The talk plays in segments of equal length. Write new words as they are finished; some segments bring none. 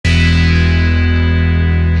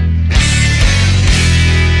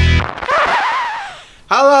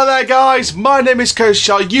there guys, my name is Coaster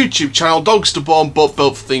Chall, YouTube channel, Dogster Born but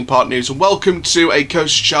built for theme park news, and welcome to a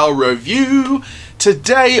Coaster Chall review.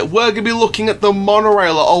 Today we're going to be looking at the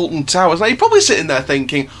monorail at Alton Towers. Now you're probably sitting there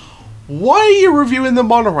thinking, why are you reviewing the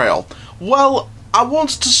monorail? Well, I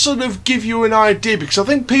want to sort of give you an idea because I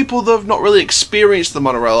think people that have not really experienced the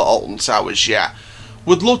monorail at Alton Towers yet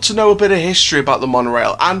would love to know a bit of history about the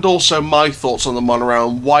monorail and also my thoughts on the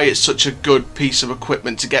monorail and why it's such a good piece of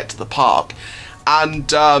equipment to get to the park.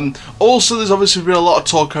 And also there's obviously been a lot of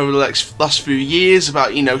talk over the last few years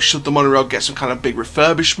about, you know, should the monorail get some kind of big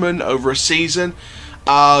refurbishment over a season.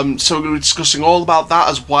 So we're going to be discussing all about that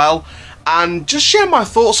as well and just share my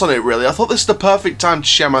thoughts on it really. I thought this is the perfect time to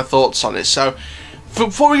share my thoughts on it. So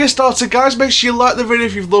before we get started guys, make sure you like the video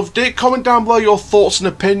if you've loved it, comment down below your thoughts and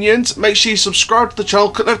opinions, make sure you subscribe to the channel,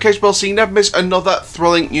 click the notification bell so you never miss another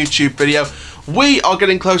thrilling YouTube video. We are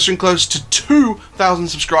getting closer and closer to 2,000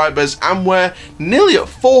 subscribers and we're nearly at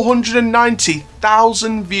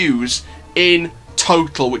 490,000 views in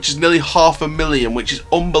total, which is nearly 500,000, which is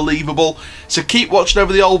unbelievable. So keep watching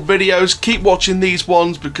over the old videos, keep watching these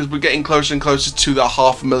ones because we're getting closer and closer to that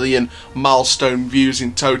 500,000 milestone views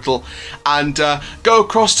in total. And go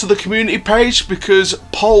across to the community page because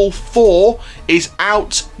poll 4 is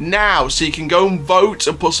out now, so you can go and vote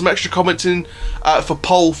and put some extra comments in for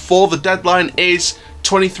poll 4. The deadline is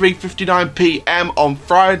 23:59 PM on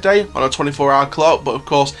Friday on a 24-hour clock, but of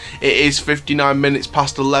course it is 59 minutes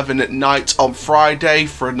past 11 at night on Friday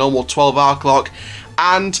for a normal 12-hour clock.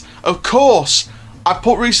 And of course I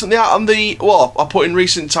put recently out on the, well, I put in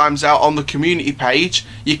recent times out on the community page.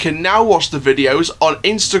 You can now watch the videos on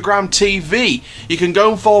Instagram TV. You can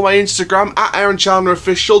go and follow my Instagram at Aaron Chandler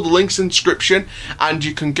Official, the link's in the description, and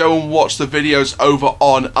you can go and watch the videos over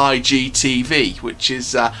on IGTV, which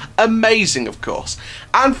is amazing of course.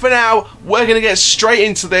 And for now, we're going to get straight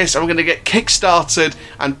into this and we're going to get kick-started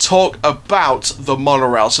and talk about the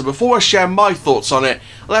monorail. So before I share my thoughts on it,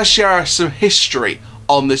 let's share some history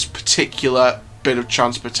on this particular bit of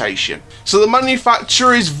transportation. So the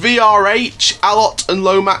manufacturer is VRH, Alton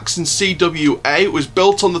Lomax and CWA. It was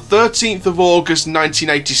built on the 13th of August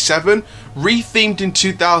 1987, rethemed in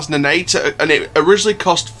 2008, and it originally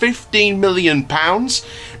cost £15 million.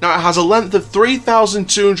 Now it has a length of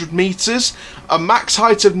 3,200 metres, a max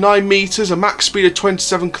height of 9 metres, a max speed of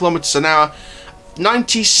 27 kilometres an hour,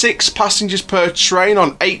 96 passengers per train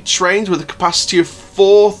on 8 trains with a capacity of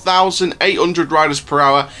 4,800 riders per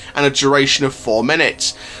hour and a duration of 4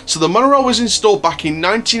 minutes. So the monorail was installed back in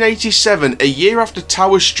 1987, a year after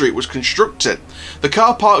Tower Street was constructed. The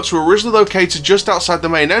car parks were originally located just outside the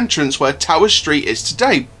main entrance where Tower Street is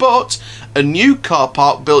today, but a new car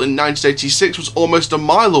park built in 1986 was almost a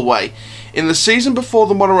mile away. In the season before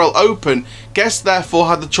the monorail opened, guests therefore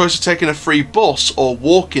had the choice of taking a free bus or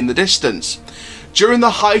walking the distance. During the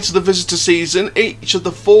height of the visitor season, each of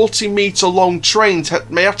the 40-metre long trains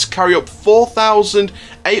may have to carry up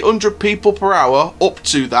 4,800 people per hour, up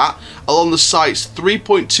to that, along the site's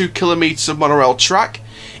 3.2 kilometres of monorail track.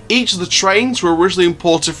 Each of the trains were originally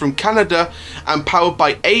imported from Canada and powered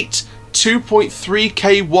by 8 2.3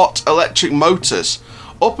 kW electric motors.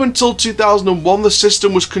 Up until 2001, the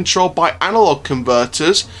system was controlled by analog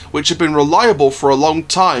converters, which had been reliable for a long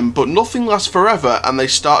time, but nothing lasts forever and they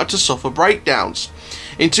started to suffer breakdowns.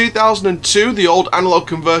 In 2002, the old analog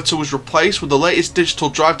converter was replaced with the latest digital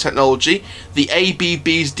drive technology, the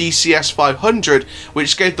ABB's DCS 500,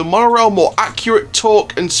 which gave the monorail more accurate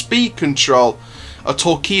torque and speed control,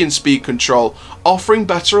 Torquean speed control, offering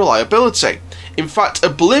better reliability. In fact,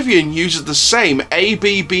 Oblivion uses the same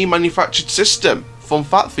ABB manufactured system. Fun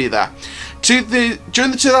fact for you there. During the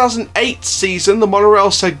 2008 season, the monorail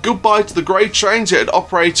said goodbye to the grey trains it had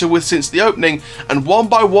operated with since the opening, and one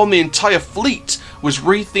by one the entire fleet was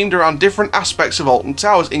rethemed around different aspects of Alton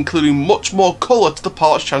Towers, including much more colour to the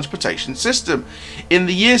park's transportation system. In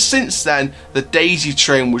the years since then, the Daisy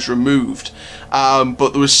train was removed,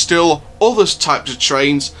 but there was still other types of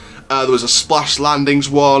trains. There was a Splash Landings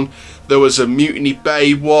one, there was a Mutiny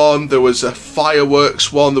Bay one, there was a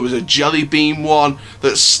Fireworks one, there was a Jelly Bean one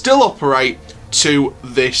that still operate to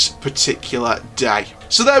this particular day.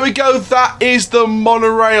 So there we go, that is the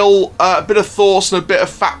monorail, a bit of thoughts and a bit of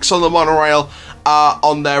facts on the monorail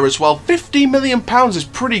on there as well. £15 million is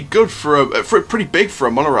pretty good pretty big for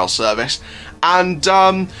a monorail service. And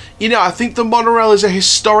you know, I think the monorail is a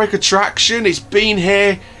historic attraction. It's been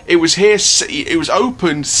here. It was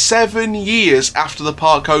opened 7 years after the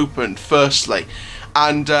park opened, firstly,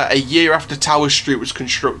 and a year after Tower Street was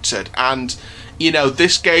constructed. And you know,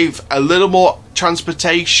 this gave a little more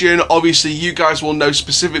transportation. Obviously, you guys will know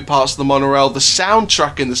specific parts of the monorail. The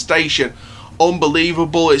soundtrack in the station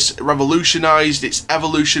unbelievable. It's revolutionised, it's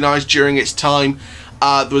evolutionised during its time.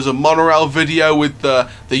 There was a monorail video with the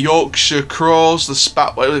Yorkshire crows,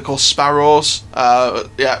 what are they called, sparrows?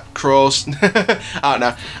 Yeah, crows. I don't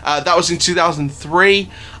know. That was in 2003.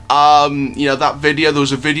 You know, that video, there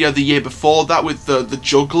was a video the year before that with the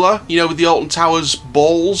juggler, you know, with the Alton Towers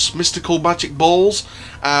balls, mystical magic balls,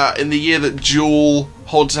 in the year that Jewel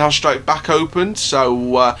Haunted House Strike Back opened,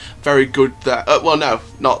 so very good there. Well, no,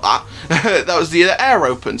 not that. That was the year that Air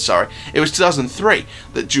opened, sorry. It was 2003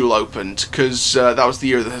 that Jewel opened, because that was the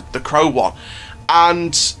year of the Crow one.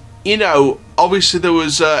 And, you know, obviously there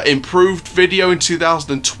was improved video in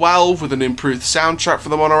 2012 with an improved soundtrack for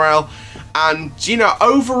the monorail. And, you know,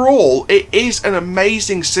 overall, it is an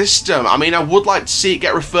amazing system. I mean, I would like to see it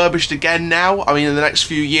get refurbished again now. I mean, in the next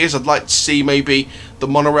few years, I'd like to see maybe the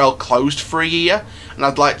monorail closed for a year. And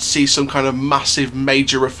I'd like to see some kind of massive,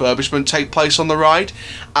 major refurbishment take place on the ride.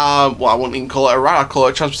 Well, I wouldn't even call it a ride, I'd call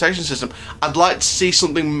it a transportation system. I'd like to see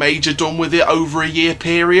something major done with it over a year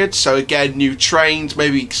period. So again, new trains,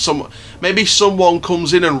 maybe someone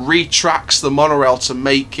comes in and retracks the monorail to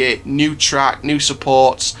make it new track, new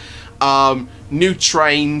supports, new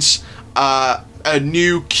trains, a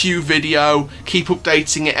new queue video, keep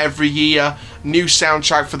updating it every year, new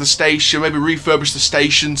soundtrack for the station, maybe refurbish the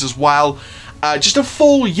stations as well. Just a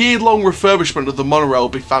full year-long refurbishment of the monorail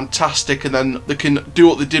would be fantastic, and then they can do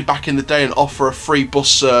what they did back in the day and offer a free bus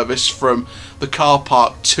service from the car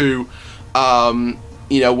park to,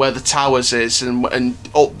 you know, where the Towers is and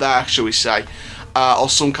up there, shall we say, or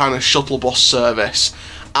some kind of shuttle bus service.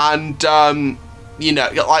 And you know,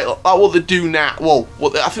 like what they do now. Well,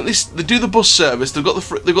 I think they do the bus service. They've got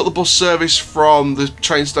the bus service from the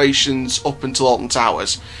train stations up until Alton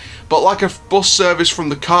Towers. But like a bus service from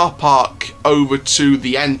the car park over to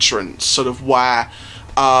the entrance, sort of where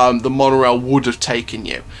the monorail would have taken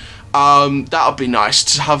you. That would be nice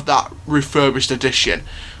to have that refurbished edition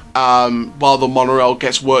while the monorail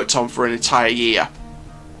gets worked on for an entire year.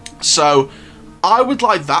 So I would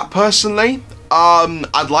like that personally.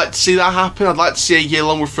 I'd like to see that happen. I'd like to see a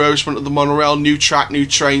year-long refurbishment of the monorail, new track, new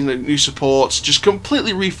train, new supports, just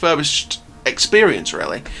completely refurbished experience,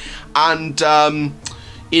 really. And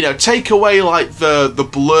you know, take away like the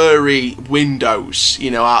blurry windows, you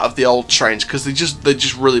know, out of the old trains, because they're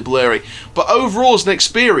just really blurry. But overall, as an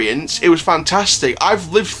experience, it was fantastic.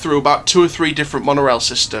 I've lived through about 2 or 3 different monorail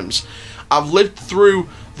systems. I've lived through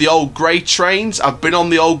the old grey trains. I've been on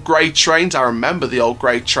the old grey trains. I remember the old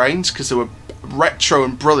grey trains because they were retro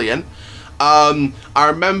and brilliant. I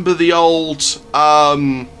remember the old. I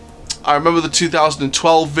remember the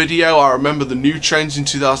 2012 video. I remember the new trains in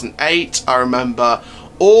 2008. I remember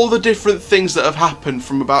all the different things that have happened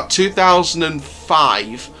from about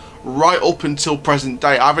 2005 right up until present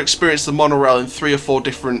day. I've experienced the monorail in 3 or 4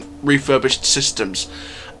 different refurbished systems.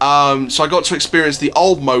 So I got to experience the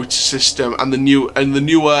old motor system and the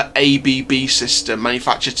newer ABB system,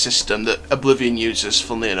 manufactured system that Oblivion uses,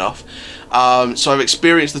 funnily enough. So I've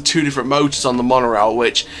experienced the 2 different motors on the monorail,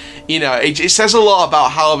 which, you know, it says a lot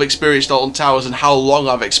about how I've experienced Alton Towers and how long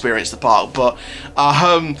I've experienced the park. But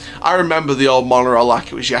I remember the old monorail like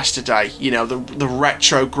it was yesterday. You know, the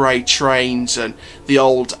retro grey trains and the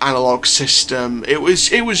old analog system. It was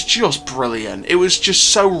just brilliant. It was just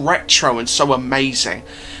so retro and so amazing.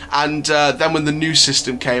 And then when the new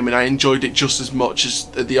system came in, I enjoyed it just as much as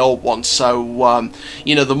the old one. So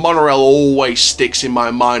you know, the monorail always sticks in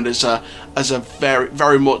my mind as a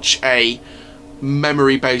very much a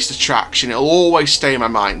memory-based attraction. It'll always stay in my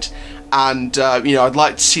mind. And you know, I'd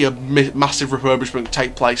like to see a massive refurbishment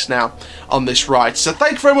take place now on this ride. So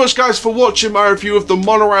thank you very much, guys, for watching my review of the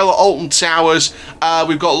monorail at Alton Towers.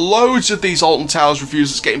 We've got loads of these Alton Towers reviews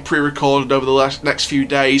that's getting pre-recorded over the next few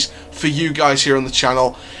days for you guys here on the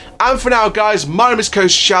channel. And for now, guys, my name is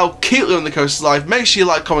Coaster Chall. Keep living the coast alive. Make sure you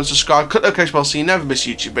like, comment, subscribe, click the notification bell so you never miss a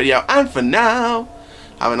YouTube video. And for now,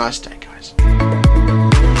 have a nice day, guys.